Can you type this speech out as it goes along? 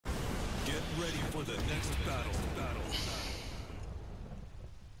ready for the next battle.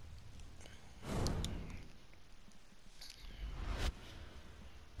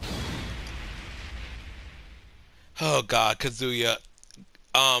 Oh God, Kazuya.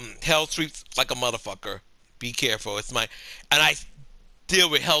 Hell sweeps like a motherfucker. Be careful. It's my, and I deal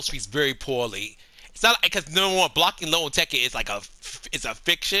with hell sweeps very poorly. It's not because number one, blocking low in Tekken is like it's a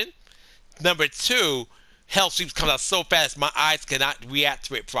fiction. Number two, hell sweeps comes out so fast my eyes cannot react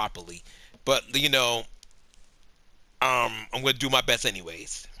to it properly. But you know, I'm gonna do my best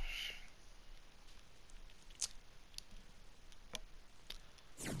anyways.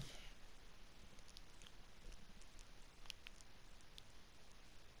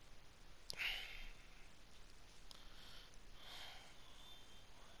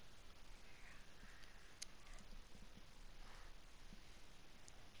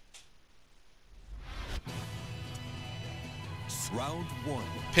 Round one.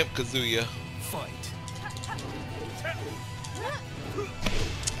 Pimp Kazuya. Fight.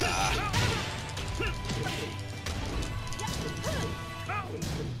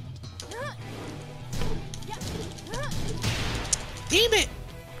 Damn it!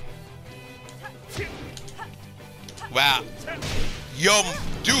 Wow. Yo,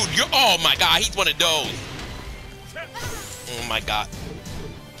 dude, you're. Oh my God, he's one of those. Oh my God.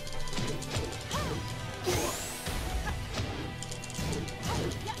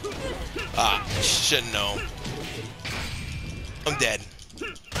 Should've known. I'm dead.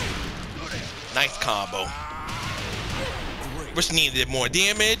 Nice combo. Wish he needed more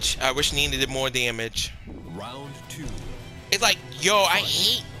damage. I wish he needed more damage. Round two. It's like, yo, I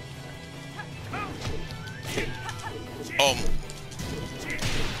hate.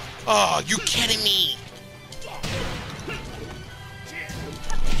 Oh, you kidding me?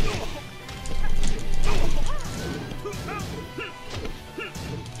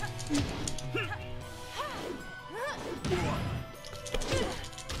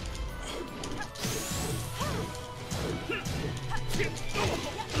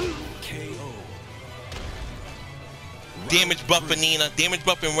 Damage buff for Nina, damage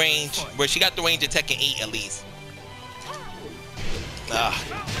buff in range, where she got the range of Tekken 8 at least.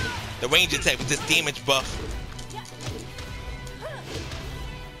 The range attack with this damage buff.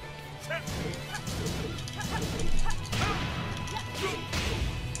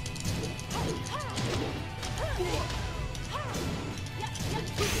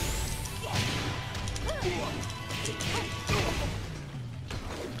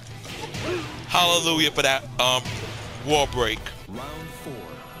 Hallelujah for that wall break. Round four.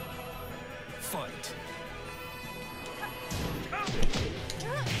 Fight.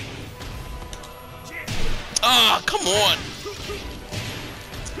 Ah, come on.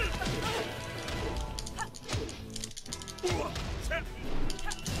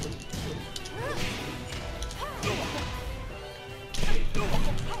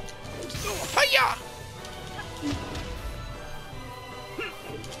 Hiya!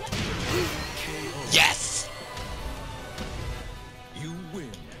 Yes! You win.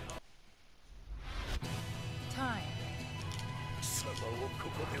 Time.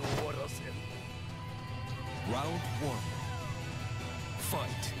 Round one.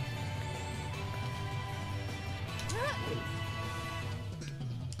 Fight.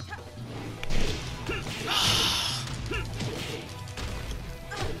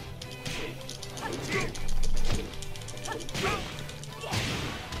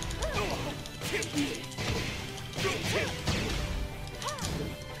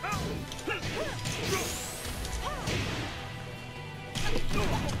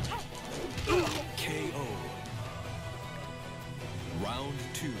 KO. Round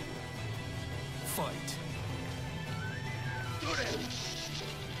two. Fight.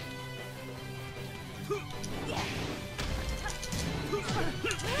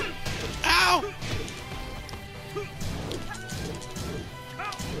 Ow!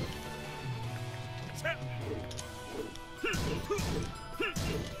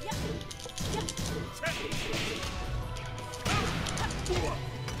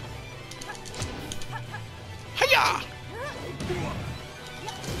 Hiya!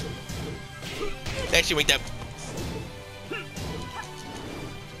 That shit make that.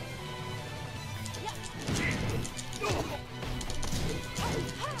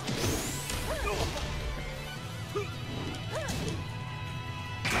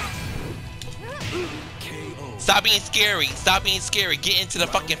 Stop being scary. Stop being scary. Get into the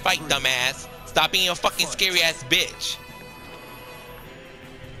fucking fight, dumbass. Stop being a fucking scary ass bitch.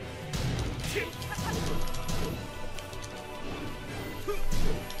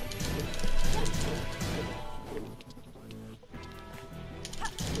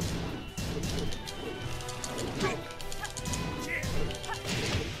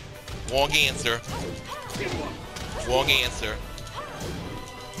 Wrong answer. Wrong answer.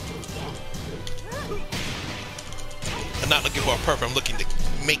 I'm not looking for a perfect. I'm looking to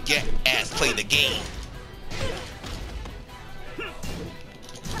make your ass play the game.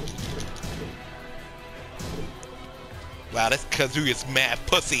 Wow, that's Kazuya's mad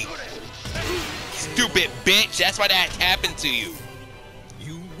pussy. Stupid bitch. That's why that happened to you.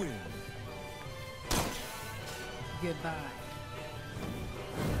 You win. Goodbye.